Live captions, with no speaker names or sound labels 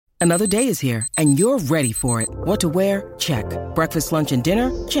Another day is here, and you're ready for it. What to wear? Check. Breakfast, lunch, and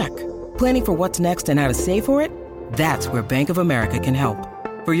dinner? Check. Planning for what's next and how to save for it? That's where Bank of America can help.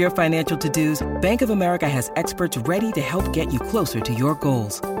 For your financial to-dos, Bank of America has experts ready to help get you closer to your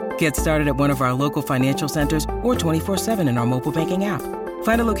goals. Get started at one of our local financial centers or 24/7 in our mobile banking app.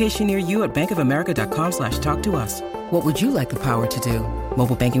 Find a location near you at bankofamerica.com/talktous. What would you like the power to do?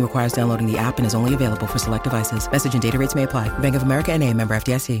 Mobile banking requires downloading the app and is only available for select devices. Message and data rates may apply. Bank of America N.A., member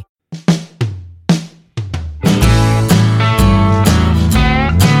FDIC.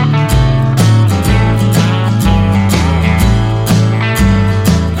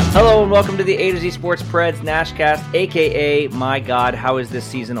 Hello and welcome to the A to Z Sports Preds NashCast, aka my God, how is this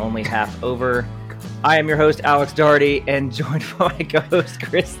season only half over? I am your host, Alex Doherty, and joined by my co-host,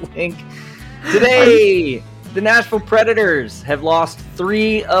 Chris Link. Today, the Nashville Predators have lost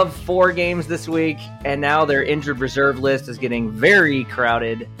 3 of 4 games this week, and now their injured reserve list is getting very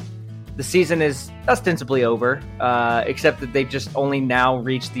crowded. The season is ostensibly over, except that they've just only now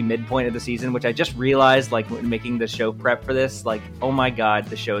reached the midpoint of the season, which I just realized, like, when making the show prep for this, like, oh my God,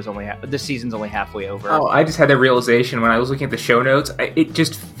 the season's only halfway over. Oh, I just had that realization when I was looking at the show notes. It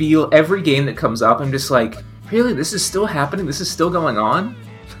just feel every game that comes up, I'm just like, really, this is still happening? This is still going on?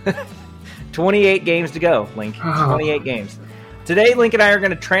 28 games to go, Link. 28 games. Today, Link and I are going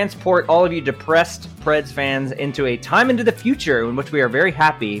to transport all of you depressed Preds fans into a time into the future in which we are very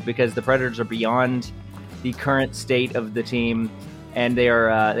happy because the Predators are beyond the current state of the team, and they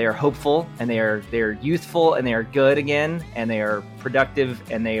are hopeful, and they are youthful, and they are good again, and they are productive,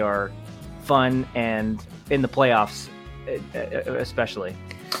 and they are fun, and in the playoffs especially.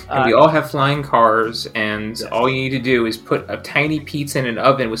 And we all have flying cars, and yes. All you need to do is put a tiny pizza in an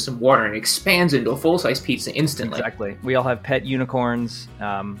oven with some water, and it expands into a full-size pizza instantly. Exactly. We all have pet unicorns,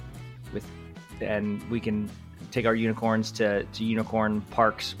 and we can take our unicorns to unicorn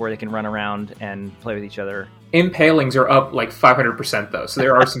parks where they can run around and play with each other. Impalings are up like 500%, though, so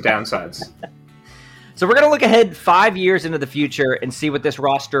there are some downsides. So we're going to look ahead 5 years into the future and see what this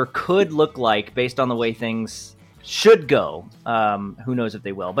roster could look like based on the way things should go. Who knows if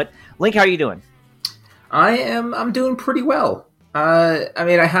they will. But Link, how are you doing? I'm doing pretty well. I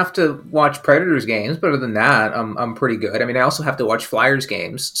mean, I have to watch Predators games, but other than that, I'm pretty good. I mean, I also have to watch Flyers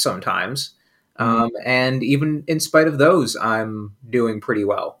games sometimes. And even in spite of those, I'm doing pretty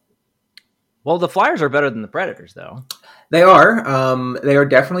well. Well, the Flyers are better than the Predators, though. They are. They are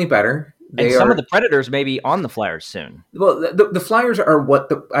definitely better. Some of the Predators may be on the Flyers soon. Well, the Flyers are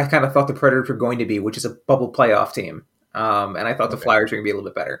what I kind of thought the Predators were going to be, which is a bubble playoff team. And I thought the Flyers were going to be a little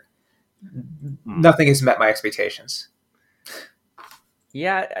bit better. Nothing has met my expectations.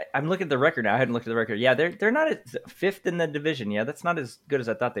 Yeah, I'm looking at the record now. I hadn't looked at the record. Yeah, they're not at 5th in the division. Yeah, that's not as good as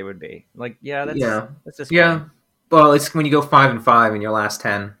I thought they would be. Like, that's just Well, it's when you go 5-5 in your last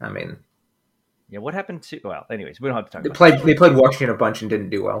 10. I mean, yeah. What happened to? Well, anyways, we don't have to talk. They played Washington a bunch and didn't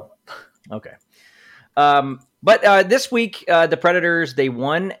do well. Okay. But this week, the Predators, they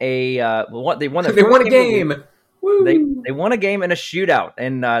won a game. Woo. They won a game in a shootout,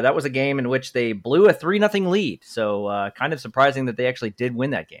 and that was a game in which they blew a 3-0 lead. So kind of surprising that they actually did win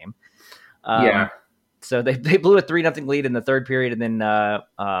that game. So they blew a 3-0 lead in the third period, and then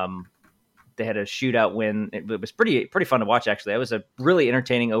they had a shootout win. It was pretty fun to watch, actually. It was a really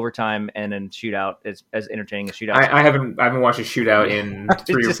entertaining overtime and then shootout as entertaining as shootout. I haven't watched a shootout in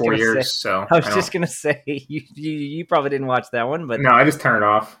 3 or 4 years. I was just gonna say you probably didn't watch that one, but no, I just turned it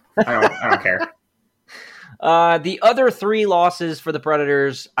off. I don't care. The other 3 losses for the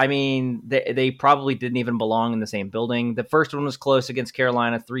Predators, I mean, they probably didn't even belong in the same building. The first one was close against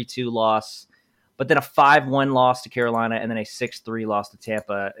Carolina, 3-2 loss, but then a 5-1 loss to Carolina, and then a 6-3 loss to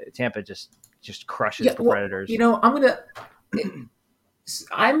Tampa. Tampa just crushes the Predators. You know, I want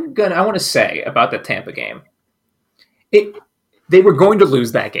to say about the Tampa game, they were going to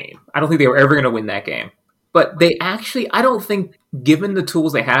lose that game. I don't think they were ever going to win that game. But they actually, I don't think, given the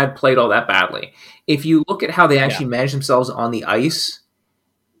tools they had, played all that badly. If you look at how they actually managed themselves on the ice,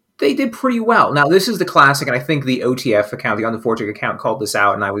 they did pretty well. Now, this is the classic, and I think the OTF account, the On the Forecheck account, called this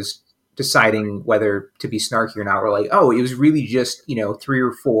out, and I was deciding whether to be snarky or not. We're like, oh, it was really just 3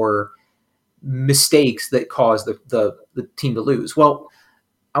 or 4 mistakes that caused the team to lose. Well,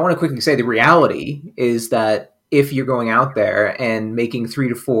 I want to quickly say the reality is that if you're going out there and making 3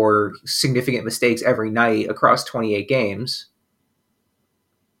 to 4 significant mistakes every night across 28 games,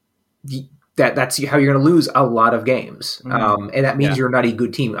 that's how you're going to lose a lot of games. Mm-hmm. And that means you're not a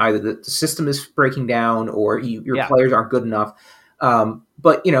good team. Either the system is breaking down or your players aren't good enough.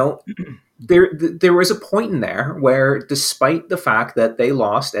 But there was a point in there where, despite the fact that they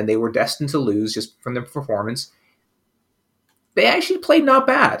lost and they were destined to lose just from their performance, they actually played not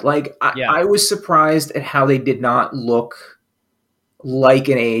bad. Like Yeah. I was surprised at how they did not look like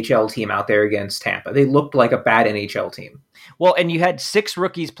an AHL team out there against Tampa. They looked like a bad NHL team. Well, and you had 6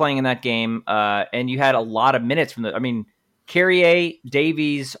 rookies playing in that game, and you had a lot of minutes from the. I mean, Carrier,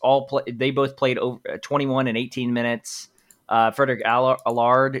 Davies, they both played over 21 and 18 minutes. Frederick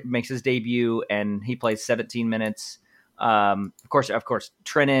Allard makes his debut, and he plays 17 minutes. Of course,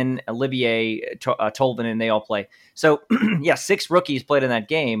 Trennan, Olivier, Tolvanen, they all play. So, yeah, 6 rookies played in that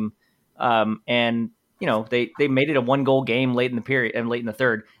game, and they made it a 1-goal game late in the period and late in the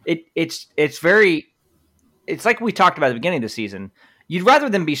third. It's like we talked about at the beginning of the season. You'd rather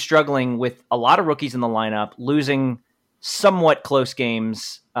than be struggling with a lot of rookies in the lineup, losing somewhat close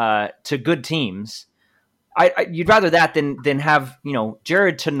games to good teams. You'd rather that than have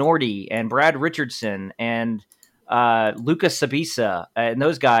Jared Tenorti and Brad Richardson and Lucas Sabisa and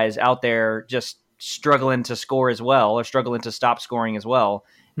those guys out there just struggling to score as well, or struggling to stop scoring as well.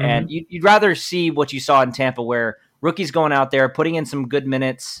 Mm-hmm. And you'd rather see what you saw in Tampa, where rookies going out there, putting in some good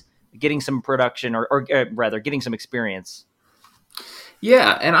minutes, getting some production, or rather getting some experience.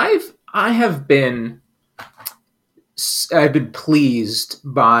 Yeah, and I've been pleased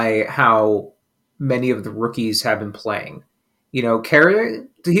by how many of the rookies have been playing. Carrier,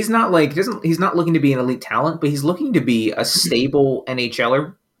 he's not looking to be an elite talent, but he's looking to be a stable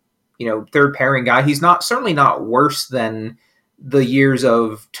NHLer. Third pairing guy. He's certainly not worse than the years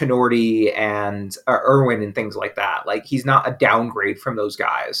of Tenorti and Irwin and things like that. Like, he's not a downgrade from those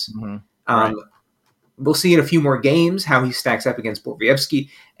guys. Mm-hmm. Right. We'll see in a few more games how he stacks up against Borowiecki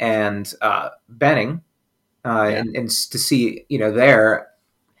and Benning, and to see there.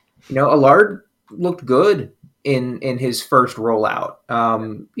 Allard looked good in his first rollout.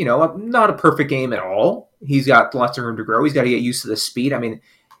 Not a perfect game at all. He's got lots of room to grow. He's got to get used to the speed. I mean,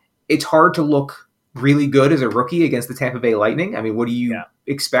 it's hard to look really good as a rookie against the Tampa Bay Lightning. I mean, what do you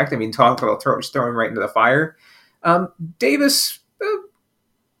expect? I mean, talk about throwing right into the fire. Davis.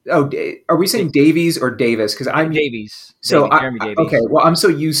 Are we saying Davies or Davis? Because I'm Davies. So Davies. Okay. Well, I'm so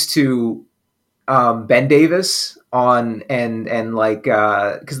used to Ben Davis and like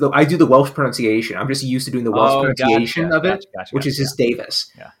because I do the Welsh pronunciation. I'm just used to doing the Welsh pronunciation of it, which is just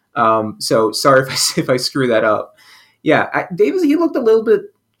Davis. Yeah. So sorry if I screw that up. Yeah, Davis, he looked a little bit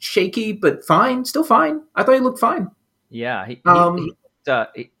shaky, but fine, still fine. I thought he looked fine. Yeah,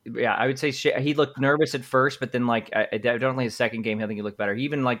 I would say he looked nervous at first, but then I don't think his second game, I think he looked better. He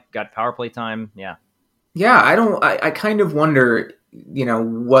even got power play time. Yeah. Yeah, I kind of wonder,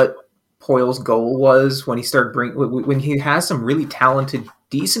 what Poyle's goal was when he started when he has some really talented,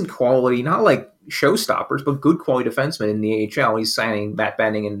 decent quality, not like showstoppers, but good quality defensemen in the AHL. He's signing Matt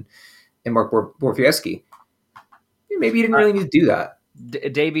Benning and Mark Borowiecki. Maybe he didn't really need to do that.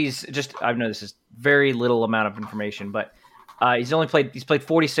 Davies, I know this is very little amount of information, but he's played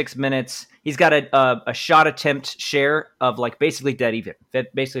 46 minutes. He's got a shot attempt share of basically dead even,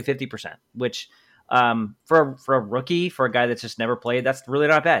 basically 50%, which for a rookie, for a guy that's just never played, that's really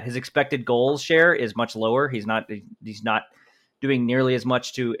not bad. His expected goals share is much lower. He's not doing nearly as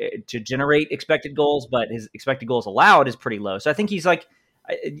much to generate expected goals, but his expected goals allowed is pretty low. So I think he's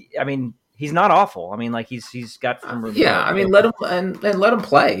he's not awful. I mean, he's got some room. Yeah, I mean, let him play. Let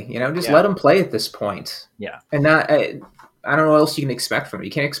him play at this point. Yeah, and that I don't know what else you can expect from him.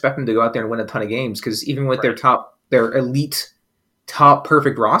 You can't expect him to go out there and win a ton of games, because even with their elite top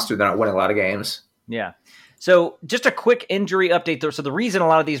perfect roster, they're not winning a lot of games. Yeah. So just a quick injury update, though. So the reason a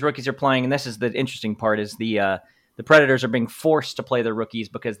lot of these rookies are playing, and this is the interesting part, is the Predators are being forced to play their rookies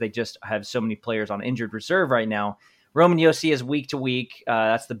because they just have so many players on injured reserve right now. Roman Josi is week to week.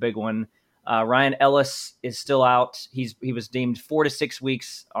 That's the big one. Ryan Ellis is still out. He was deemed 4 to 6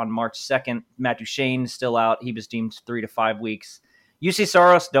 weeks on March 2nd. Matt Duchene is still out. He was deemed 3 to 5 weeks. UC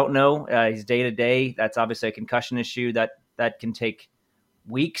Saros, don't know. He's day to day. That's obviously a concussion issue that can take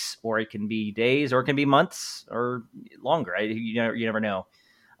weeks, or it can be days, or it can be months or longer. You never know.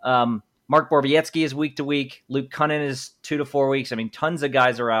 Mark Borowiecki is week to week. Luke Cunnin is 2 to 4 weeks. I mean, tons of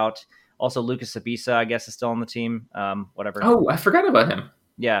guys are out. Also, Lucas Sabisa, I guess, is still on the team. Whatever. Oh, I forgot about him.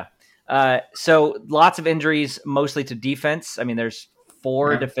 Yeah. So lots of injuries, mostly to defense. I mean, there's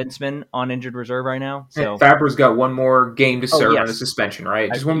 4 defensemen on injured reserve right now. So Fabre's got one more game to serve on a suspension,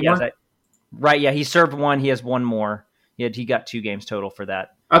 right? Just one more? Right, yeah. He served 1. He has 1 more. He got 2 games total for that.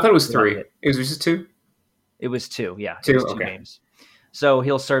 I thought it was 3. It was just 2? It was 2, yeah. 2, it was 2 games. So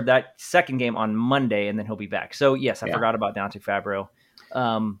he'll serve that second game on Monday, and then he'll be back. So, yes, I forgot about Dante Fabro.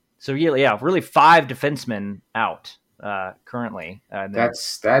 So, really 5 defensemen out currently.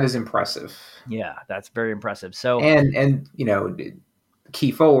 That is impressive. Yeah, that's very impressive. So and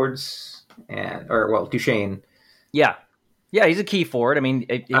key forwards Duchene. Yeah. Yeah, he's a key forward. I mean,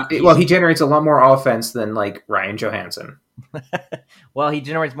 he generates a lot more offense than like Ryan Johansson. Well, he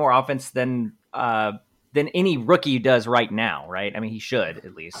generates more offense than any rookie does right now, right? I mean, he should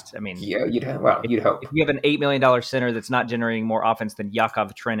at least. I mean, yeah, you'd hope. If you have an $8 million center that's not generating more offense than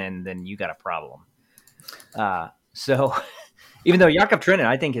Yakov Trenin, then you got a problem. So, even though Yakov Trenin,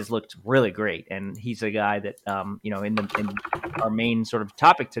 I think, has looked really great, and he's a guy that in our main sort of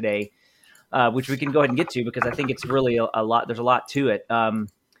topic today, which we can go ahead and get to because I think it's really a lot. There's a lot to it.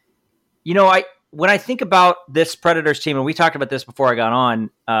 When I think about this Predators team, and we talked about this before I got on,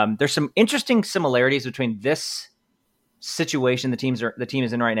 there's some interesting similarities between this situation the team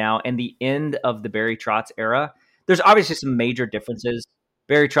is in right now and the end of the Barry Trotz era. There's obviously some major differences.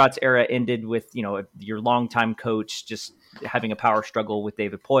 Barry Trotz era ended with your longtime coach just having a power struggle with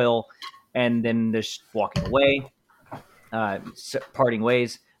David Poile, and then just walking away, parting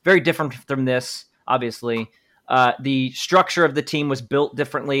ways. Very different from this, obviously. The structure of the team was built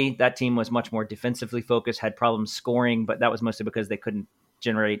differently. That team was much more defensively focused, had problems scoring, but that was mostly because they couldn't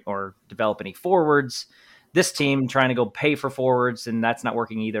generate or develop any forwards. This team trying to go pay for forwards, and that's not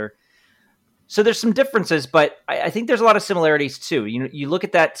working either. So there's some differences, but I think there's a lot of similarities too. You look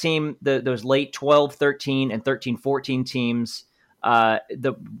at that team, those late 12-13 and 13-14 teams,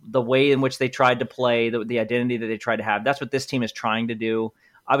 the way in which they tried to play, the identity that they tried to have. That's what this team is trying to do.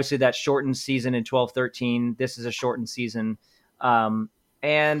 Obviously, that shortened season in 12-13. This is a shortened season.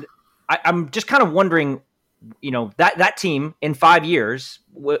 And I'm just kind of wondering, that team in 5 years,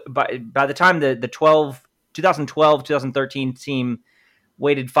 by the time the 2012-2013 team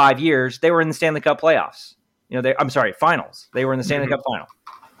waited 5 years, they were in the Stanley Cup playoffs. Finals. They were in the Stanley Cup final.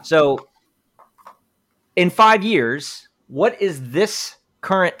 So in 5 years, what is this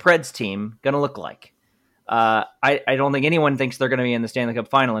current Preds team going to look like? I don't think anyone thinks they're going to be in the Stanley Cup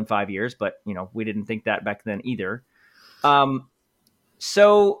final in 5 years, but we didn't think that back then either.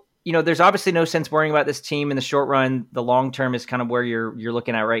 So there's obviously no sense worrying about this team in the short run. The long term is kind of where you're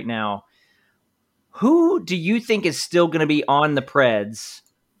looking at right now. Who do you think is still going to be on the Preds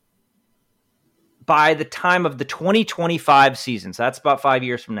by the time of the 2025 season? So that's about 5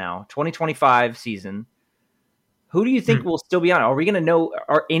 years from now. 2025 season. Who do you think will still be on? Are we going to know?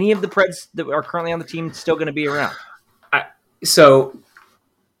 Are any of the Preds that are currently on the team still going to be around? So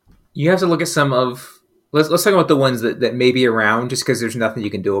you have to look at some of. Let's talk about the ones that may be around, just because there's nothing you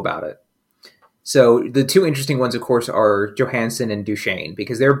can do about it. So the two interesting ones, of course, are Johansson and Duchesne,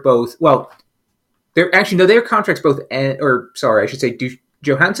 because they're both their contracts both end. Or sorry, I should say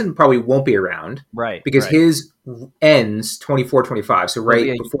Johansson probably won't be around, right? Because his ends 24-25, so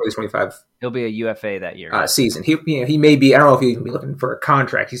before the 25. He'll be a UFA that year. Season. He may be. I don't know if he's going to be looking for a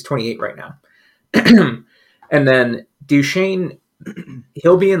contract. He's 28 right now. And then Duchesne,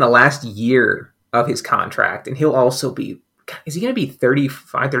 he'll be in the last year of his contract, and he'll also be. Is he going to be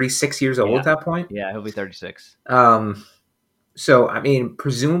 35, 36 years old at that point? Yeah, he'll be 36. So I mean,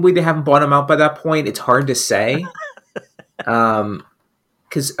 presumably they haven't bought him out by that point. It's hard to say.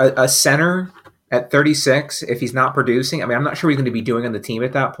 Because a center at 36, if he's not producing, I mean, I'm not sure what he's going to be doing on the team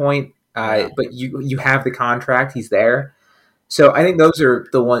at that point. But you have the contract; he's there. So I think those are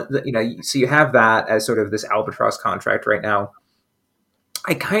the ones that, so you have that as sort of this albatross contract right now.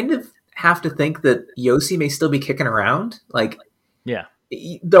 I kind of have to think that Yossi may still be kicking around.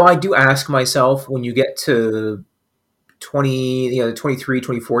 Though I do ask myself, when you get to 23,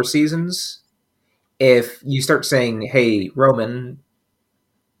 24 seasons, if you start saying, hey, Roman,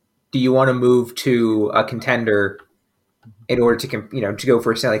 do you want to move to a contender in order to go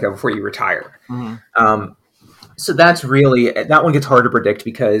for a Stanley Cup before you retire? Mm-hmm. So that's that one gets hard to predict,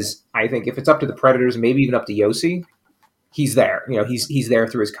 because I think if it's up to the Predators, maybe even up to Yossi, he's there. He's there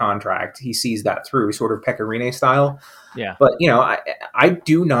through his contract. He sees that through, sort of Pecorine style. Yeah. But I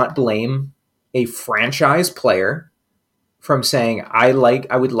do not blame a franchise player from saying I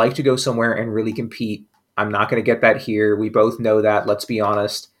would like to go somewhere and really compete. I'm not going to get that here. We both know that. Let's be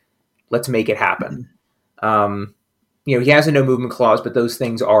honest. Let's make it happen. He has a no movement clause, but those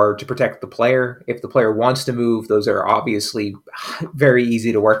things are to protect the player. If the player wants to move, those are obviously very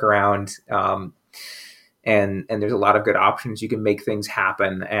easy to work around. And there's a lot of good options. You can make things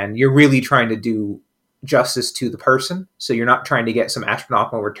happen, and you're really trying to do justice to the person. So you're not trying to get some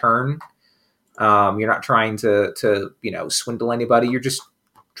astronomical return. You're not trying to swindle anybody. You're just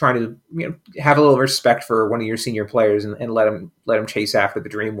trying to have a little respect for one of your senior players and let him chase after the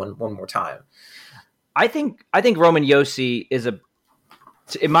dream one more time. I think Roman Yossi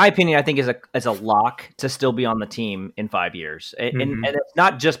in my opinion, I think is a lock to still be on the team in 5 years, and it's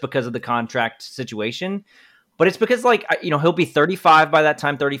not just because of the contract situation, but it's because he'll be 35 by that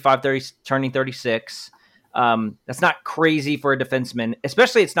time, 35, 30, turning 36. That's not crazy for a defenseman,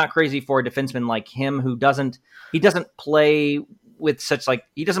 especially it's not crazy for a defenseman like him who doesn't play with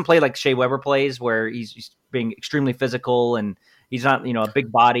he doesn't play like Shea Weber plays where he's being extremely physical and he's not, a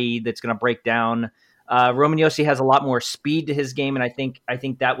big body that's going to break down. Roman Josi has a lot more speed to his game, and I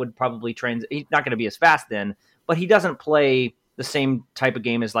think that would probably he's not going to be as fast then, but he doesn't play the same type of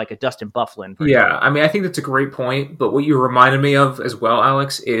game as like a Dustin Byfuglien. Yeah, I mean, I think that's a great point, but what you reminded me of as well,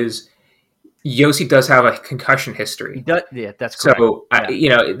 Alex, is Josi does have a concussion history. Yeah, that's correct. So,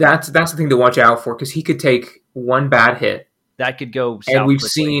 that's the thing to watch out for, because he could take one bad hit. That could go south. And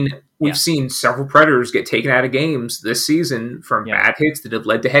we've seen several Predators get taken out of games this season from bad hits that have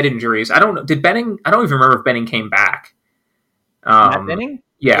led to head injuries. I don't know. Did Benning? I don't even remember if Benning came back. Matt Benning?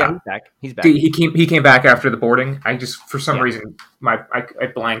 Yeah, he's back. He's back. He came back after the boarding. I just, for some reason, I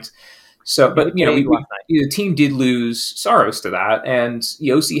blanked. So, but the team did lose Saros to that, and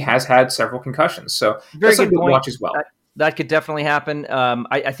Josi has had several concussions. So very good to point. Watch as well. That could definitely happen.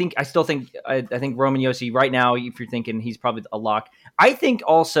 I think Roman Josi right now, if you're thinking he's probably a lock. I think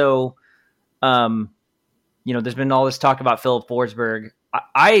also, there's been all this talk about Philip Forsberg.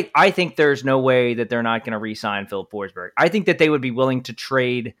 I think there's no way that they're not going to re-sign Philip Forsberg. I think that they would be willing to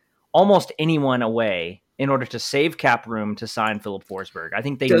trade almost anyone away in order to save cap room to sign Philip Forsberg. I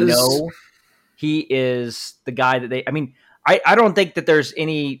think they know he is the guy that they. I mean, I don't think that there's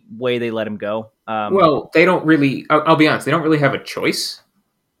any way they let him go. Well, they don't really. I'll be honest. They don't really have a choice.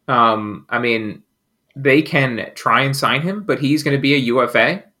 I mean, they can try and sign him, but he's going to be a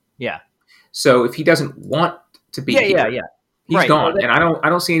UFA. Yeah. So if he doesn't want to be here, he's gone, and I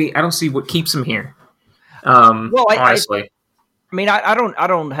don't see what keeps him here. Honestly. I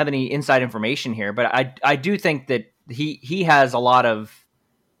don't have any inside information here, but I do think that he has a lot of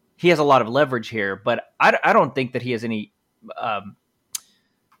leverage here, but I don't think that he has any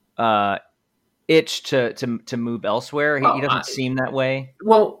itch to move elsewhere. He doesn't seem that way.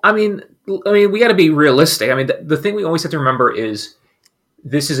 Well, I mean, we got to be realistic. I mean, the thing we always have to remember is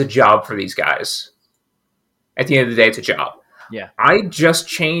this is a job for these guys. At the end of the day, it's a job. Yeah. I just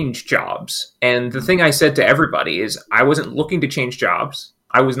changed jobs. And the thing I said to everybody is I wasn't looking to change jobs.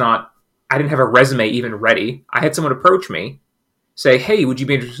 I didn't have a resume even ready. I had someone approach me, say, hey, would you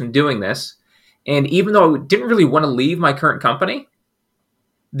be interested in doing this? And even though I didn't really want to leave my current company,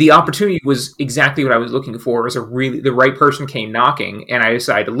 the opportunity was exactly what I was looking for. It was the right person came knocking, and I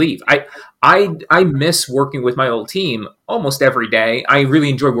decided to leave. I miss working with my old team almost every day. I really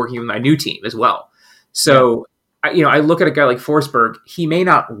enjoy working with my new team as well. So, I look at a guy like Forsberg. He may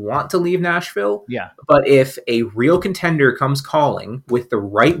not want to leave Nashville, but if a real contender comes calling with the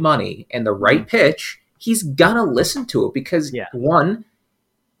right money and the right pitch, he's gonna listen to it because one,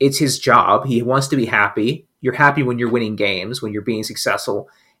 it's his job. He wants to be happy. You're happy when you're winning games, when you're being successful,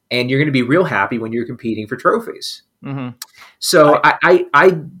 and you're going to be real happy when you're competing for trophies. Mm-hmm. So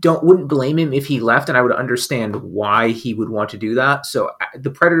I wouldn't blame him if he left, and I would understand why he would want to do that. So the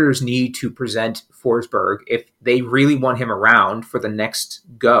Predators need to present Forsberg, if they really want him around for the next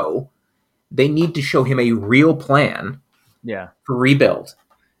go, they need to show him a real plan for rebuild.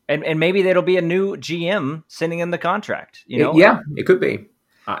 And maybe that'll be a new GM sending in the contract. It could be.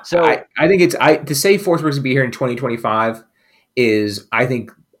 So I think to say Forsberg's going to be here in 2025 is, I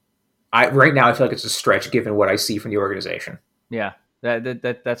think, right now I feel like it's a stretch given what I see from the organization. Yeah,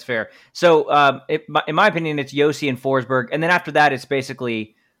 that's fair. So in my opinion, it's Josi and Forsberg, and then after that, it's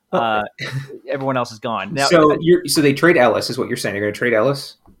basically everyone else is gone. Now, so they trade Ellis, is what you're saying? You're going to trade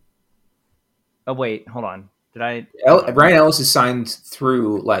Ellis? Oh wait, hold on. Did I? Brian Ellis is signed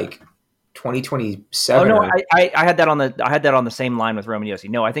through like 2027. Oh no, I had that on the same line with Roman Josi.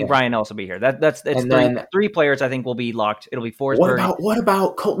 No, I think Brian Ellis will be here. That's three players I think will be locked. It'll be Forsberg. What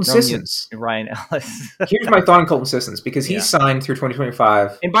about Colton Sissons? Ryan Ellis. Here's my thought on Colton Sissons, because he's signed through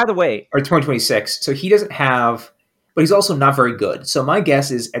 2025. And by the way, or 2026. So he doesn't have, but he's also not very good. So my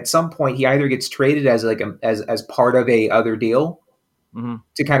guess is at some point he either gets traded as as part of a other deal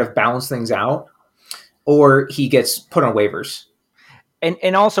to kind of balance things out, or he gets put on waivers.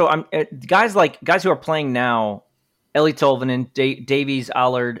 And also, guys who are playing now, Eeli Tolvanen, Davies,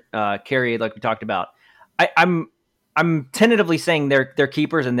 Allard, Carey, like we talked about. I'm tentatively saying they're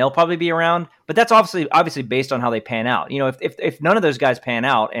keepers and they'll probably be around, but that's obviously based on how they pan out. If none of those guys pan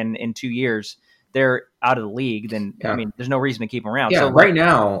out and in 2 years they're out of the league, then I mean, there's no reason to keep them around. Yeah, so right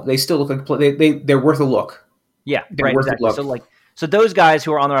now they still look like they're worth a look. Yeah, right. Exactly. So those guys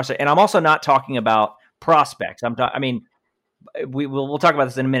who are on the roster, and I'm also not talking about prospects. We'll talk about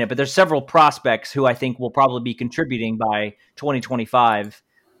this in a minute, but there's several prospects who I think will probably be contributing by 2025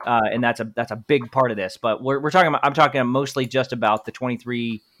 and that's a big part of this. But I'm talking mostly just about the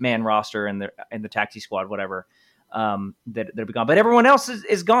 23-man roster and the taxi squad, whatever, that'll be gone. But everyone else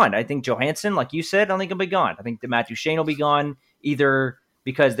is gone. I think Johansson, like you said, I don't think he'll be gone. I think that Matt Duchene will be gone either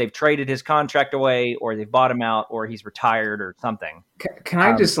because they've traded his contract away, or they've bought him out, or he's retired, or something. Can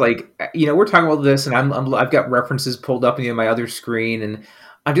I just we're talking about this, and I've got references pulled up in my other screen, and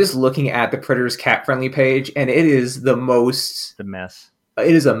I'm just looking at the Predators cap friendly page, and it is the mess.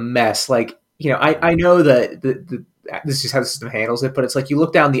 It is a mess. Like, I know that this is just how the system handles it, but it's like you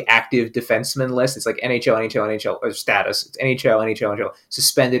look down the active defenseman list. It's like NHL, or status. It's NHL,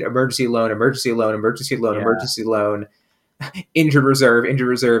 suspended, emergency loan, emergency loan, injured reserve.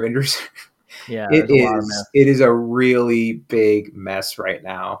 Yeah, it is a really big mess right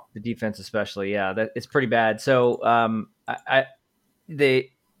now. The defense, especially, it's pretty bad. So, and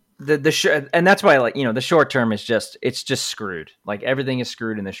that's why, the short term is just screwed. Like, everything is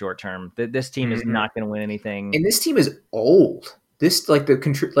screwed in the short term. This team is not going to win anything, and this team is old. This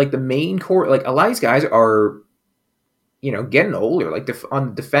the main core, like a lot of these guys are, getting older. Like on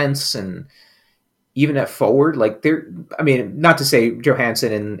the defense and even at forward, like not to say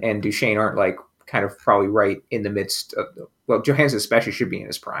Johansson and Duchene aren't like kind of probably right in the midst of, Johansson especially should be in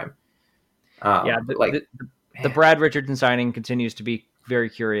his prime. The Brad Richardson signing continues to be very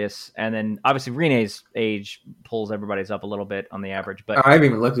curious, and then obviously Rene's age pulls everybody's up a little bit on the average. But I haven't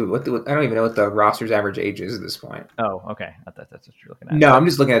even looked at I don't even know what the roster's average age is at this point. Oh, okay, that's what you're looking at. No, I'm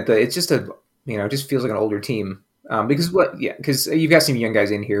just looking at it's just it just feels like an older team. Because you've got some young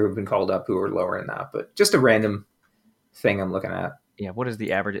guys in here who've been called up who are lower than that, but just a random thing I'm looking at. Yeah, what is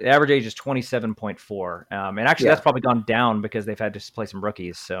the average? The average age is 27.4, and actually that's probably gone down because they've had to play some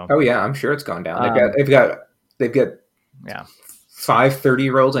rookies. So I'm sure it's gone down. They've got 5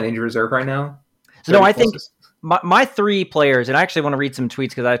 30-year-olds on injured reserve right now. So no, I think my 3 players, and I actually want to read some tweets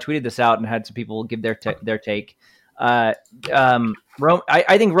because I tweeted this out and had some people give their take. I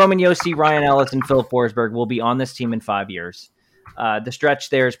think Roman Josi, Ryan Ellis, and Philip Forsberg will be on this team in 5 years. The stretch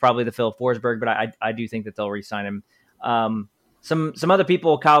there is probably the Philip Forsberg, but I do think that they'll re-sign him. Some other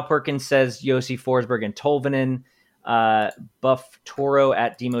people, Kyle Perkins says Josi, Forsberg, and Tolvanen. Buff Toro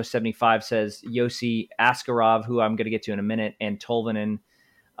at Demo75 says Josi, Askarov, who I'm going to get to in a minute, and Tolvanen.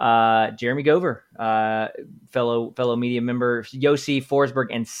 Jeremy Gover, fellow media member, Josi, Forsberg,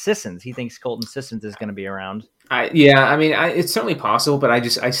 and Sissons. He thinks Colton Sissons is going to be around. It's certainly possible, but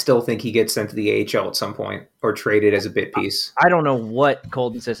I still think he gets sent to the AHL at some point or traded as a bit piece. I don't know what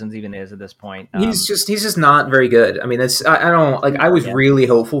Colton Sissons even is at this point. He's just not very good. I mean, I was really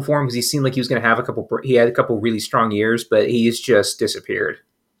hopeful for him because he seemed like he was going to have he had a couple really strong years, but he's just disappeared.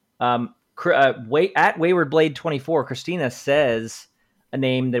 At Wayward Blade 24, Christina says a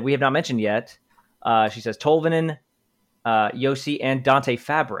name that we have not mentioned yet. She says Tolvanen, Josi, and Dante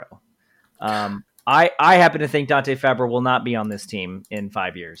Fabro. I happen to think Dante Fabro will not be on this team in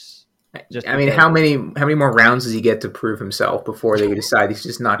 5 years. How many more rounds does he get to prove himself before they decide he's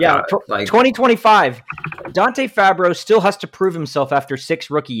just not? 2025. Dante Fabro still has to prove himself after 6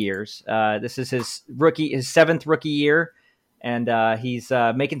 rookie years. This is his 7th rookie year, and he's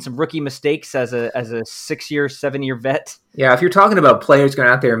making some rookie mistakes as a 6-year, 7-year vet. Yeah, if you're talking about players going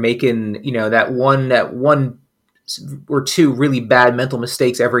out there making that one or 2 really bad mental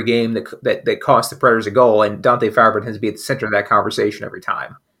mistakes every game that cost the Predators a goal, and Dante Fabro tends to be at the center of that conversation every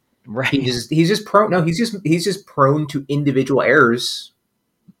time. Right. He's just prone. No, he's just prone to individual errors.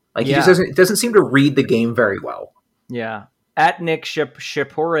 Like he just doesn't seem to read the game very well. Yeah. At Nick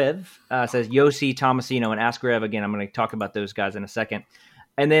Shaporev says Josi, Tomasino, and Askarev. Again, I'm going to talk about those guys in a second.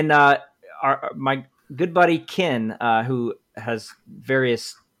 And then my good buddy Ken, who has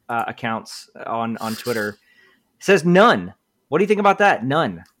various accounts on Twitter, says none. What do you think about that?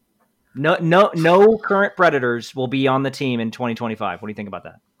 None. No current Predators will be on the team in 2025. What do you think about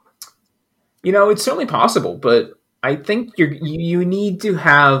that? It's certainly possible, but I think you need to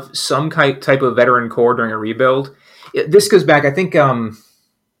have some type of veteran core during a rebuild. This goes back. I think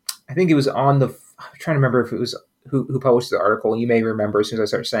it was on the. I'm trying to remember if it was who published the article. You may remember as soon as I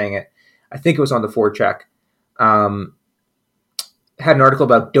start saying it. I think it was on the Forecheck. Had an article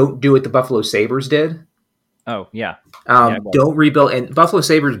about don't do what the Buffalo Sabres did. Oh, yeah. Don't rebuild. And Buffalo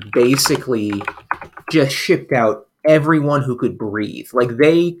Sabres basically just shipped out everyone who could breathe. Like,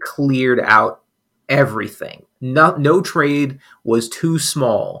 they cleared out everything. No trade was too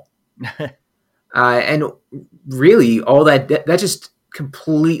small. And really, all that just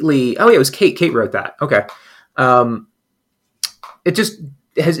completely... Oh, yeah, it was Kate. Kate wrote that. Okay. It just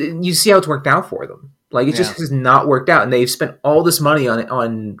has... You see how it's worked out for them. Like, it just has not worked out, and they've spent all this money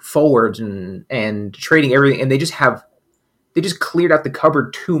on forwards and trading everything, and they just have cleared out the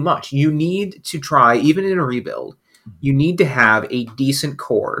cupboard too much. You need to try, even in a rebuild, you need to have a decent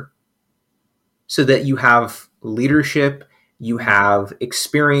core so that you have leadership, you have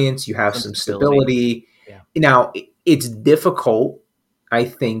experience, you have some stability. Yeah. Now, it's difficult, I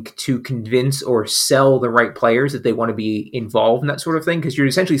think, to convince or sell the right players that they want to be involved in that sort of thing, because you're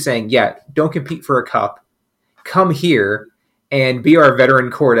essentially saying, yeah, don't compete for a cup. Come here and be our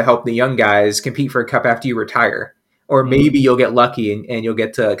veteran core to help the young guys compete for a cup after you retire. Or maybe you'll get lucky and you'll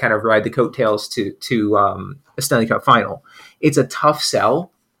get to kind of ride the coattails to a Stanley Cup final. It's a tough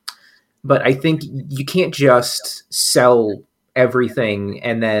sell, but I think you can't just sell everything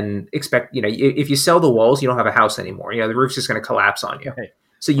and then expect, if you sell the walls, you don't have a house anymore. The roof's just going to collapse on you. Right.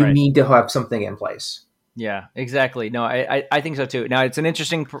 So you need to have something in place. Yeah, exactly. No, I think so too. Now, it's an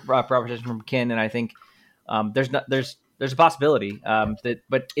interesting proposition from Ken, and I think there's a possibility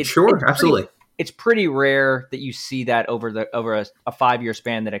but it's absolutely. It's pretty rare that you see that over a 5-year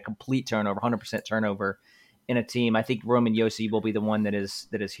span, that a complete turnover, 100% turnover in a team. I think Roman Josi will be the one that is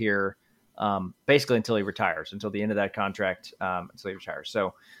here basically until he retires, until the end of that contract, until he retires.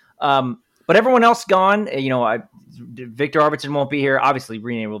 So, but everyone else gone. Victor Arvidsson won't be here. Obviously,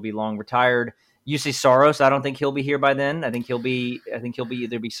 Rene will be long retired. UC Saros, I don't think he'll be here by then. I think he'll be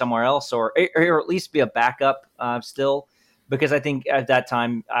either be somewhere else or at least be a backup still. Because I think at that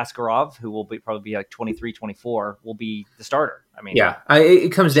time, Askarov, who will probably be like 23, 24, will be the starter. I mean,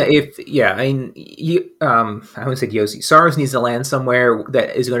 it comes down I would say Josi. Saros needs to land somewhere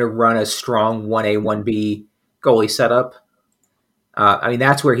that is going to run a strong 1A, 1B goalie setup.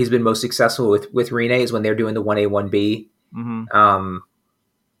 That's where he's been most successful with Rene, is when they're doing the 1A, 1B. Mm-hmm.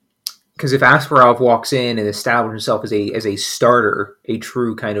 Because if Askarov walks in and establishes himself as a starter, a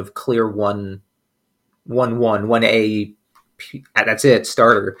true kind of clear 1-1, 1A, that's it,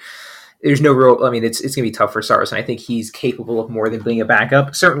 starter. There's no real. It's going to be tough for Saros, and I think he's capable of more than being a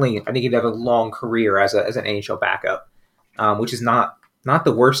backup. Certainly, I think he'd have a long career as an NHL backup, which is not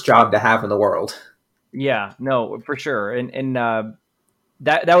the worst job to have in the world. Yeah, no, for sure, and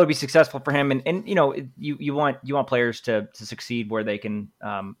that would be successful for him. And you want players to succeed where they can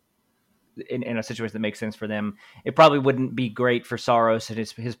in a situation that makes sense for them. It probably wouldn't be great for Saros in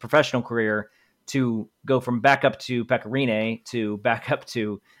his professional career to go from backup to Pekka Rinne to backup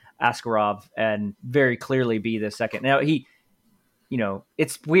to Askarov and very clearly be the second. Now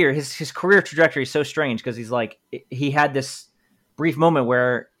it's weird. His career trajectory is so strange because he had this brief moment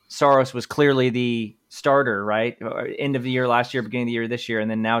where Saros was clearly the starter, right? End of the year last year, beginning of the year this year, and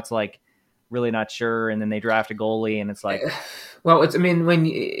then now it's really not sure. And then they draft a goalie, and it's well, when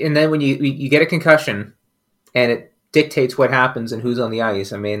you get a concussion, and it dictates what happens and who's on the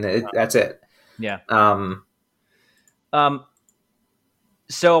ice. That's it. Yeah.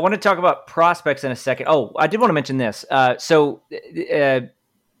 So I want to talk about prospects in a second. Oh, I did want to mention this.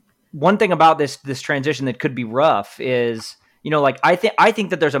 One thing about this transition that could be rough is, I think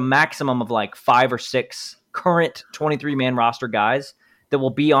that there's a maximum of 5 or 6 current 23-man roster guys that will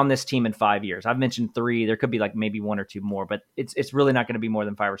be on this team in 5 years. I've mentioned 3. There could be maybe 1 or 2 more, but it's really not going to be more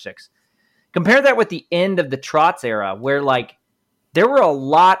than 5 or 6. Compare that with the end of the Trotz era, where there were a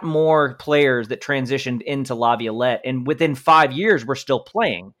lot more players that transitioned into Laviolette, and within 5 years, we're still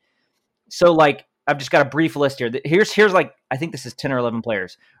playing. So, I've just got a brief list here. Here's I think this is 10 or 11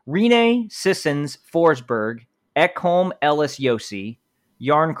 players. Rene, Sissons, Forsberg, Ekholm, Ellis, Josi,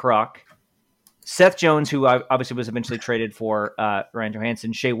 Yarncroc, Seth Jones, who obviously was eventually traded for Ryan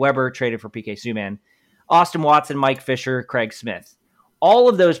Johansson, Shea Weber, traded for PK Subban, Austin Watson, Mike Fisher, Craig Smith. All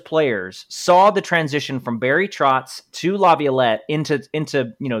of those players saw the transition from Barry Trotz to Laviolette into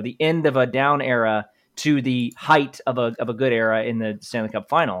the end of a down era to the height of a good era in the Stanley Cup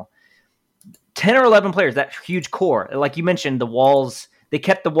final. 10 or 11 players, that huge core. Like you mentioned, the walls, they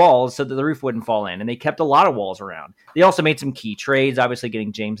kept the walls so that the roof wouldn't fall in, and they kept a lot of walls around. They also made some key trades, obviously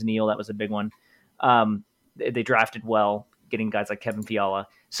getting James Neal, that was a big one. They drafted well, getting guys like Kevin Fiala.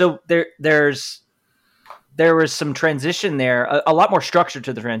 So there was some transition there, a lot more structure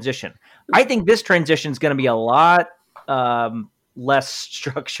to the transition. I think this transition is going to be a lot less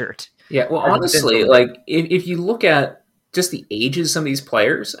structured. Yeah, well, honestly, if you look at just the ages of some of these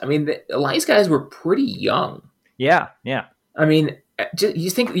players, a lot of these guys were pretty young. Yeah. You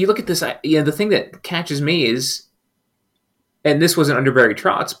look at this, the thing that catches me is, and this wasn't under Barry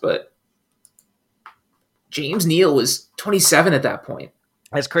Trotz, but James Neal was 27 at that point.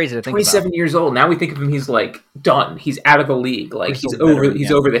 That's crazy to think 27 about. years old. Now we think of him, he's done. He's out of the league. He's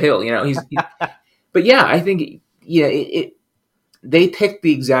over the hill, but yeah, I think, they picked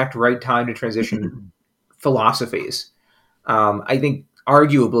the exact right time to transition philosophies. I think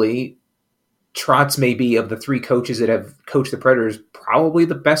arguably Trotz may be, of the three coaches that have coached the Predators, probably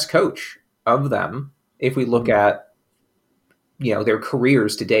the best coach of them if we look at their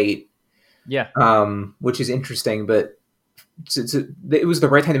careers to date. Yeah. Which is interesting, but it was the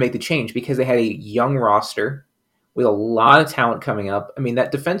right time to make the change because they had a young roster with a lot of talent coming up. I mean,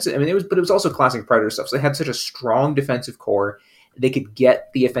 that defensive, it was also classic Predator stuff. So they had such a strong defensive core. They could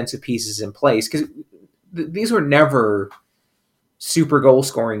get the offensive pieces in place because these were never super goal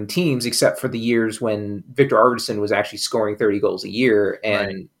scoring teams, except for the years when Victor Arvidsson was actually scoring 30 goals a year.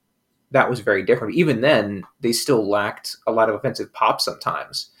 And that was very different. Even then, they still lacked a lot of offensive pop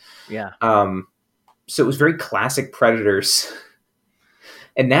sometimes. Yeah. So it was very classic Predators.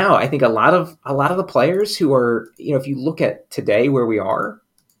 And now I think a lot of the players who are, if you look at today where we are,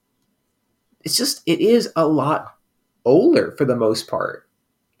 it is a lot older for the most part.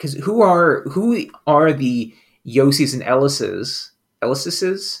 Because who are the Yosis and Ellises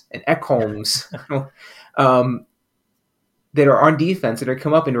and Ekholms that are on defense that are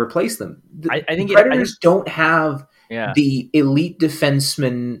come up and replace them? I think the Predators don't have the elite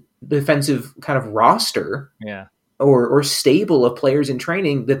defensive kind of roster or stable of players in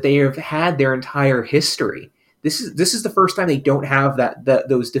training that they have had their entire history. This is the first time they don't have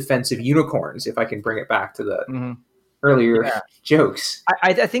those defensive unicorns, if I can bring it back to the earlier jokes.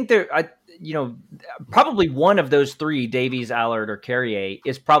 I think probably one of those three, Davies, Allard, or Carrier,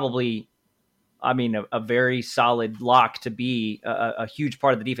 is probably, a very solid lock to be a huge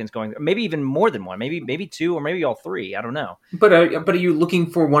part of the defense going. Maybe even more than one, maybe two, or maybe all three. I don't know. But are you looking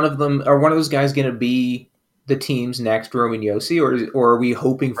for one of them? Are one of those guys going to be the team's next Roman Josi, or are we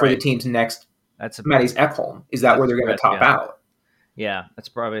hoping for the team's next Mattias Ekholm? Is that where they're going to top out? Yeah, that's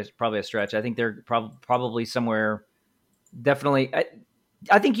probably a stretch. I think they're probably somewhere. Definitely,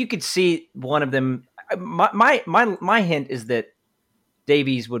 I think you could see one of them. My hint is that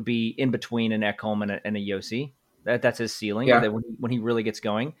Davies would be in between an Ekholm and a Josi. That's his ceiling. Yeah. That when he really gets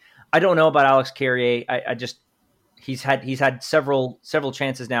going. I don't know about Alex Carrier. He's had several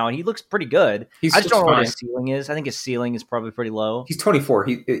chances now, and he looks pretty good. I just don't know what his ceiling is. I think his ceiling is probably pretty low. He's 24.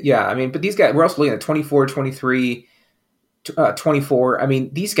 But these guys, we're also looking at 24, 23, 24.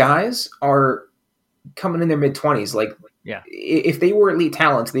 These guys are coming in their mid-20s. If they were elite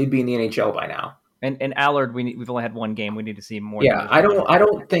talents, they'd be in the NHL by now. And Allard, we've only had one game. We need to see more. Yeah, I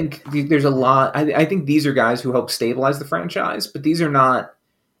don't think there's a lot. I think these are guys who help stabilize the franchise, but these are not.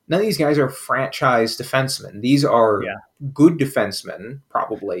 None of these guys are franchise defensemen. These are good defensemen,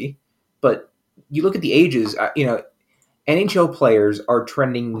 probably. But you look at the ages. NHL players are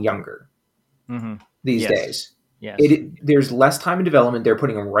trending younger these days. Yes. There's less time in development. They're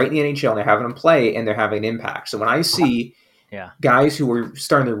putting them right in the NHL, and they're having them play, and they're having an impact. So when I see guys who are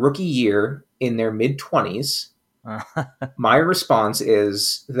starting their rookie year in their mid-20s, my response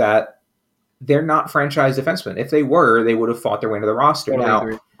is that they're not franchise defensemen. If they were, they would have fought their way into the roster.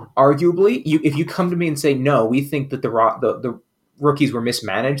 Now, arguably, if you come to me and say, no, we think that the rookies were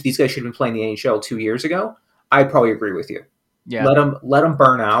mismanaged, these guys should have been playing the NHL 2 years ago, I'd probably agree with you. Yeah. Let them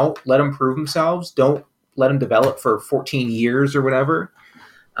burn out. Let them prove themselves. Don't let them develop for 14 years or whatever.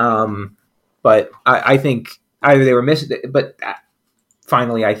 But I think either they were but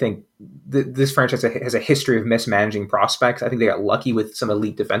finally, I think this franchise has a history of mismanaging prospects. I think they got lucky with some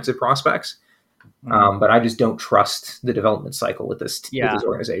elite defensive prospects. But I just don't trust the development cycle with this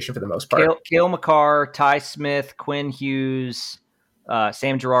organization for the most part. Cale Makar, Ty Smith, Quinn Hughes,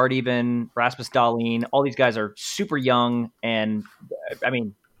 Sam Girard, even Rasmus Dahlin, all these guys are super young, and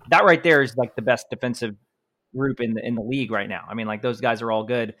that right there is like the best defensive group in the league right now. Those guys are all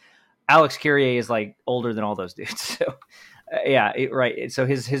good. Alex Carrier is older than all those dudes. So right. So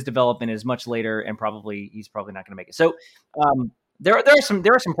his development is much later, and he's probably not going to make it. So there are some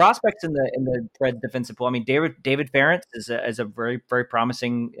prospects in the Preds defensive pool. David Ferentz is a very, very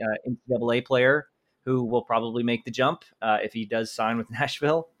promising NCAA player who will probably make the jump if he does sign with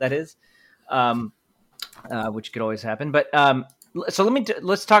Nashville. That is, which could always happen. But so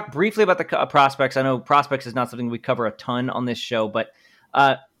let's talk briefly about the prospects. I know prospects is not something we cover a ton on this show, but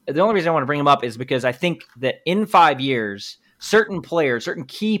the only reason I want to bring them up is because I think that in 5 years, certain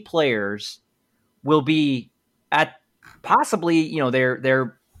key players will be at possibly,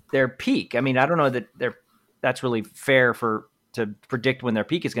 their peak. I don't know that that's really fair to predict when their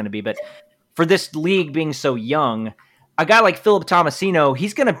peak is going to be, but for this league being so young, a guy like Philip Tomasino,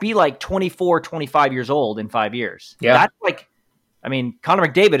 he's going to be 24, 25 years old in 5 years. Yeah. That's Connor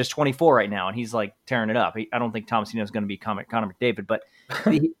McDavid is 24 right now, and he's tearing it up. I don't think Tomasino is going to be Connor McDavid, but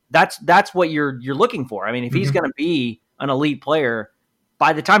that's what you're looking for. If he's going to be an elite player,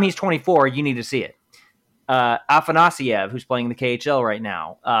 by the time he's 24, you need to see it. Afanasiev, who's playing in the KHL right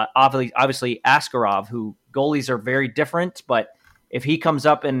now. Obviously Askarov, who goalies are very different, but if he comes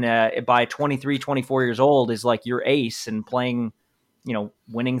up and by 23, 24 years old is like your ace and playing,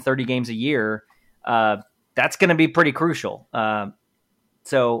 winning 30 games a year, that's going to be pretty crucial.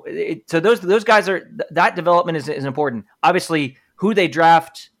 So those guys that development is important. Obviously, who they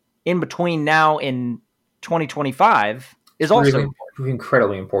draft in between now and 2025 is also really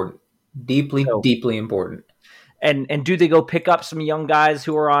incredibly important. Deeply important. And do they go pick up some young guys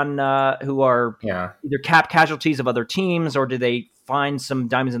who are either cap casualties of other teams, or do they find some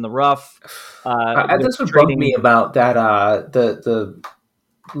diamonds in the rough? That's what bugged me about that the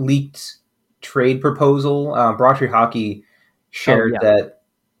leaked trade proposal. Broadtree Hockey shared that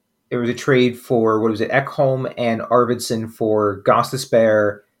there was a trade for, Ekholm and Arvidsson for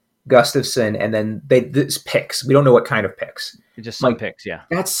Gostisbehere, Gustafsson, and then this picks. We don't know what kind of picks. Just some picks, yeah.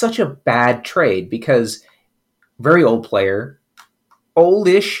 That's such a bad trade because very old player,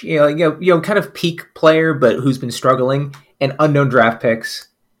 oldish, kind of peak player, but who's been struggling, and unknown draft picks.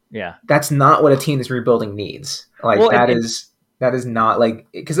 Yeah, that's not what a team that's rebuilding needs. That is not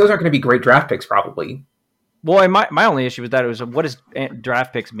because those aren't going to be great draft picks probably. Well, and my only issue with that was, what does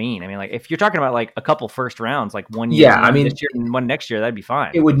draft picks mean? I mean, if you're talking about a couple first rounds, one year, this year and one next year, that'd be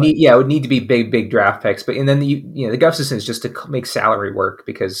fine. It would need to be big draft picks, but and then the Gustafsson is just to make salary work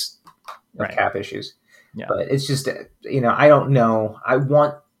because of cap issues. Yeah. But it's just I don't know. I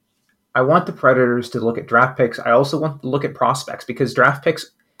want the Predators to look at draft picks. I also want to look at prospects because draft picks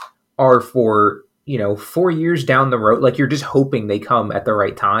are for 4 years down the road. You're just hoping they come at the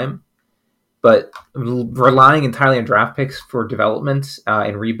right time. But relying entirely on draft picks for development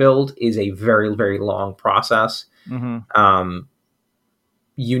and rebuild is a very, very long process. Mm-hmm.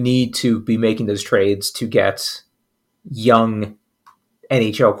 You need to be making those trades to get young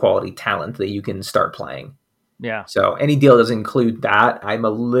NHL quality talent that you can start playing. Yeah. So any deal doesn't include that, I'm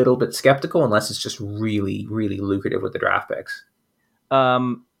a little bit skeptical unless it's just really, really lucrative with the draft picks.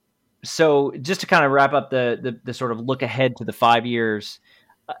 So just to kind of wrap up the sort of look ahead to the 5 years.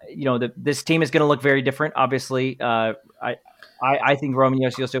 This team is going to look very different. Obviously, I think Roman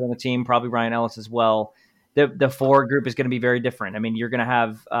Josi on the team, probably Ryan Ellis as well. The forward group is going to be very different. I mean, you're going to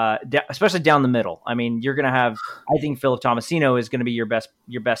have, especially down the middle. I mean, you're going to have. I think Philip Tomasino is going to be your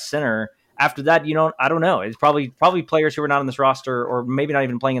best center. After that, I don't know. It's probably players who are not on this roster, or maybe not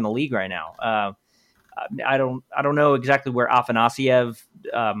even playing in the league right now. I don't know exactly where Afanasiev,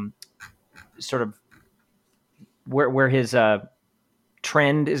 sort of where his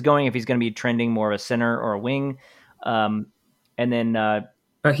trend is going, if he's going to be trending more of a center or a wing, and then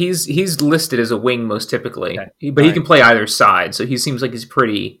he's listed as a wing most typically, but he can play either side, so he seems like he's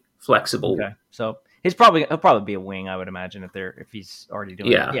pretty flexible. Okay, so he'll probably be a wing, I would imagine, if he's already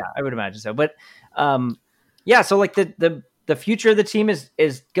doing it. Yeah, I would imagine so. But so the future of the team is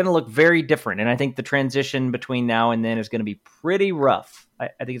going to look very different, and I think the transition between now and then is going to be pretty rough. I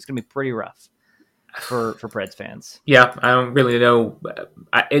think it's going to be pretty rough for Preds fans. Yeah, I don't really know.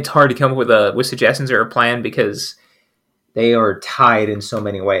 It's hard to come up with suggestions or a plan because they are tied in so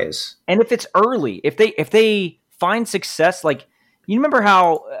many ways. And if it's early, if they find success, you remember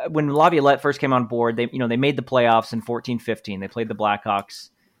how when Laviolette first came on board, they made the playoffs in 14-15. They played the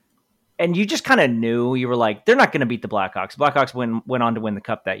Blackhawks, and you just kind of knew, you were like, they're not going to beat the Blackhawks. Blackhawks went on to win the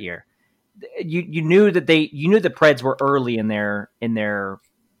Cup that year. You knew that the Preds were early in their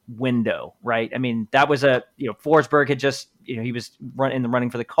window, right? I mean, that was Forsberg had just, he was in the running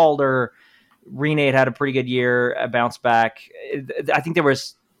for the Calder. Rene had a pretty good year, bounced back. I think there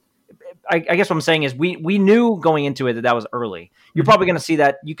was, I guess what I'm saying is we knew going into it that was early. You're probably going to see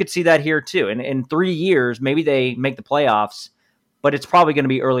that. You could see that here too. And in 3 years, maybe they make the playoffs, but it's probably going to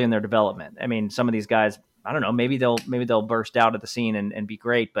be early in their development. I mean, some of these guys, I don't know, maybe they'll burst out at the scene and be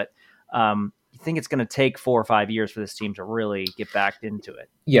great, but you think it's going to take 4 or 5 years for this team to really get back into it.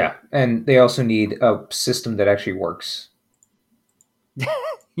 Yeah, and they also need a system that actually works.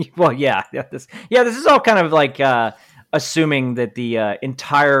 Well, this is all kind of assuming that the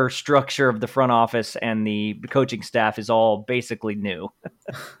entire structure of the front office and the coaching staff is all basically new.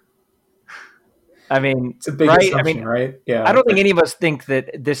 I mean, it's a big assumption, right? Yeah. I don't think any of us think that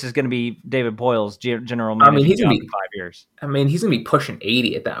this is going to be David Boyle's general manager. I mean, he's going to be 5 years. I mean, he's going to be pushing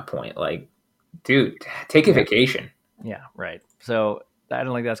 80 at that point. Dude, take a vacation. Yeah, right. So I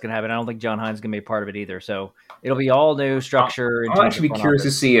don't think that's going to happen. I don't think John Hines is going to be a part of it either. So it'll be all new structure. I'll actually be curious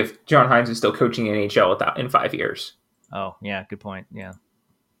to see if John Hines is still coaching NHL in 5 years. Oh, yeah, good point. Yeah,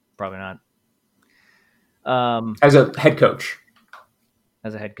 probably not. As a head coach.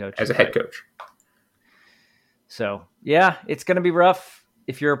 As a head coach. So, yeah, it's going to be rough.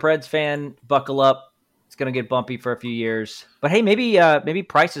 If you're a Preds fan, buckle up. It's going to get bumpy for a few years. But hey, maybe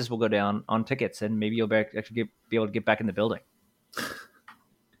prices will go down on tickets, and maybe you'll actually be able to get back in the building.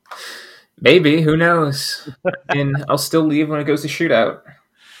 Maybe, who knows? And I'll still leave when it goes to shootout.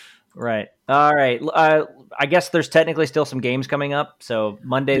 Right. All right. I guess there's technically still some games coming up. So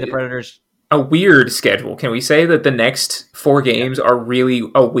Monday, the Predators. A weird schedule. Can we say that the next 4 games are really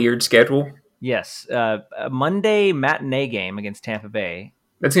a weird schedule? Yes. A Monday matinee game against Tampa Bay.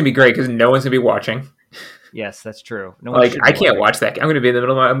 That's going to be great because no one's going to be watching. Yes, that's true. No one I can't watch that. I'm going to be in the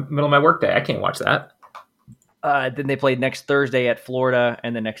middle of my workday. I can't watch that. Then they play next Thursday at Florida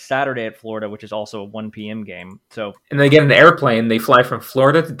and the next Saturday at Florida, which is also a 1 p.m. game. And they get an airplane. They fly from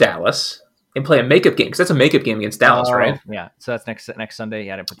Florida to Dallas and play a makeup game because that's a makeup game against Dallas, right? Yeah. So that's next Sunday.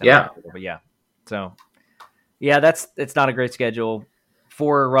 Yeah, I didn't put that. Yeah. But yeah. So yeah, it's not a great schedule.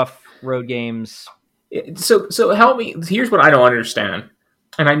 4 rough road games. So help me. Here's what I don't understand.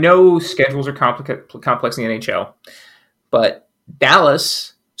 And I know schedules are complex in the NHL, but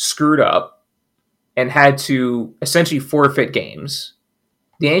Dallas screwed up and had to essentially forfeit games.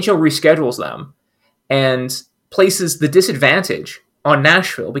 The NHL reschedules them and places the disadvantage on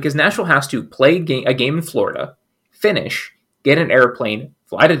Nashville because Nashville has to play a game in Florida, finish, get an airplane,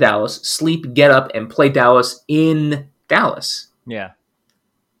 fly to Dallas, sleep, get up, and play Dallas in Dallas. Yeah.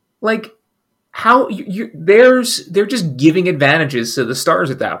 Like, how they're just giving advantages to the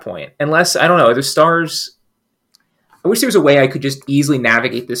Stars at that point. Unless, I don't know, the Stars... I wish there was a way I could just easily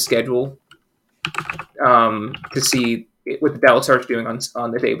navigate this schedule to see what the Dallas Stars are doing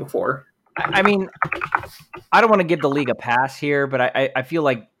on the day before. I mean, I don't want to give the league a pass here, but I feel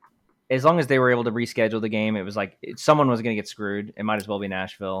like as long as they were able to reschedule the game, it was like someone was going to get screwed. It might as well be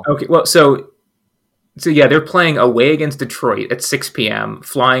Nashville. Okay, well, so yeah, they're playing away against Detroit at 6 p.m.,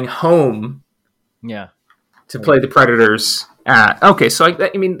 flying home to play the Predators okay, so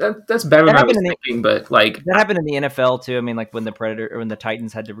I mean that's better than I was thinking, but like that happened in the NFL too. I mean, like when the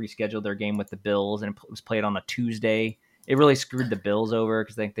Titans had to reschedule their game with the Bills and it was played on a Tuesday, it really screwed the Bills over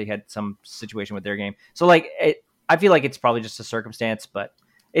because they had some situation with their game. So like I feel like it's probably just a circumstance, but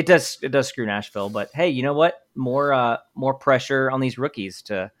it does screw Nashville. But hey, you know what? More pressure on these rookies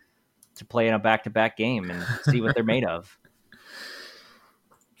to play in a back-to-back game and see what they're made of.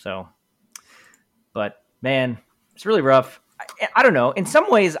 So, but man, it's really rough. I don't know. In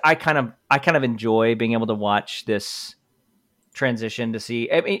some ways, I kind of enjoy being able to watch this transition to see.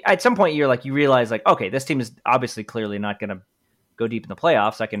 I mean, at some point, you realize like, okay, this team is obviously clearly not going to go deep in the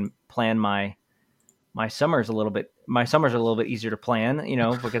playoffs. I can plan my summers a little bit. My summers are a little bit easier to plan,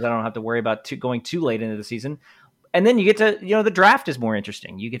 because I don't have to worry about going too late into the season. And then you get to, the draft is more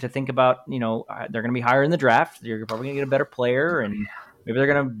interesting. You get to think about, they're going to be higher in the draft. You're probably going to get a better player, and maybe they're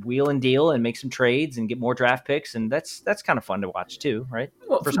going to wheel and deal and make some trades and get more draft picks, and that's kind of fun to watch too, right?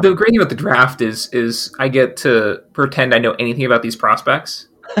 Well, the great thing about the draft is I get to pretend I know anything about these prospects,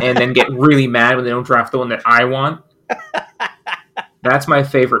 and then get really mad when they don't draft the one that I want. That's my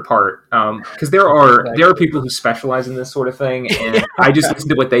favorite part, because there are people who specialize in this sort of thing, and I just listen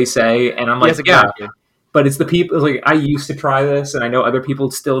to what they say, and I'm like, yeah. But it's the people, like, I used to try this, and I know other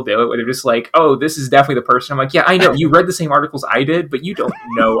people still do it, where they're just like, oh, this is definitely the person. I'm like, yeah, I know. You read the same articles I did, but you don't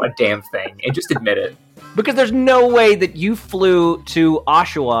know a damn thing. And just admit it. Because there's no way that you flew to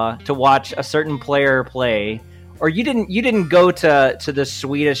Oshawa to watch a certain player play, or you didn't go to the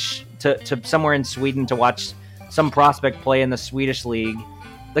Swedish, to somewhere in Sweden to watch some prospect play in the Swedish league.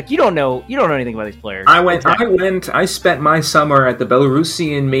 Like, you don't know anything about these players. I spent my summer at the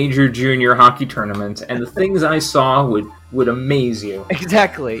Belarusian Major Junior Hockey Tournament, and the things I saw would amaze you.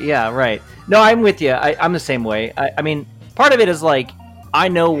 Exactly, yeah, right. No, I'm with you. I'm the same way. I mean, part of it is like, I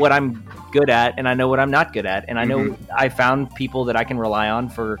know what I'm good at, and I know what I'm not good at, and I know I found people that I can rely on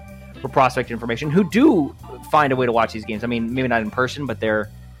for prospect information who do find a way to watch these games. I mean, maybe not in person, but they're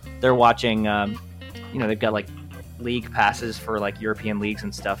watching, they've got like league passes for like European leagues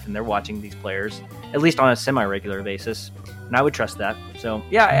and stuff, and they're watching these players at least on a semi-regular basis, and I would trust that. So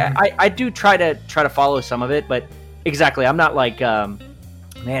yeah, I do try to follow some of it, but exactly, I'm not like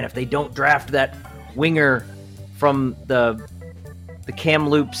man, if they don't draft that winger from the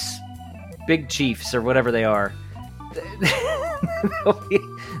Kamloops Big Chiefs or whatever they are,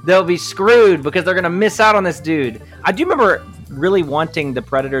 they'll be screwed because they're gonna miss out on this dude. I do remember really wanting the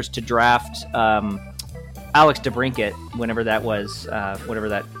Predators to draft Alex DeBrincat, whenever that was,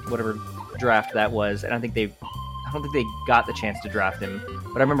 whatever draft that was, and I don't think they got the chance to draft him,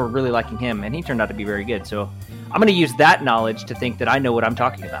 but I remember really liking him, and he turned out to be very good. So I'm going to use that knowledge to think that I know what I'm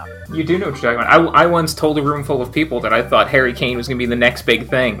talking about. You do know what you're talking about. I once told a room full of people that I thought Harry Kane was going to be the next big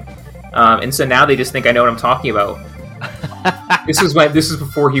thing, and so now they just think I know what I'm talking about. This was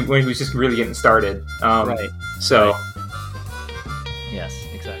before when he was just really getting started. Right. So. Right. Yes,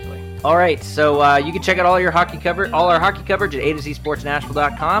 exactly. All right, so you can check out all our hockey coverage at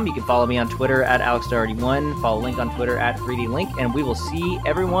A2ZSportsNashville.com. You can follow me on Twitter at AlexDoherty1. Follow Link on Twitter at 3DLink, and we will see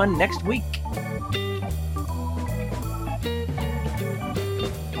everyone next week.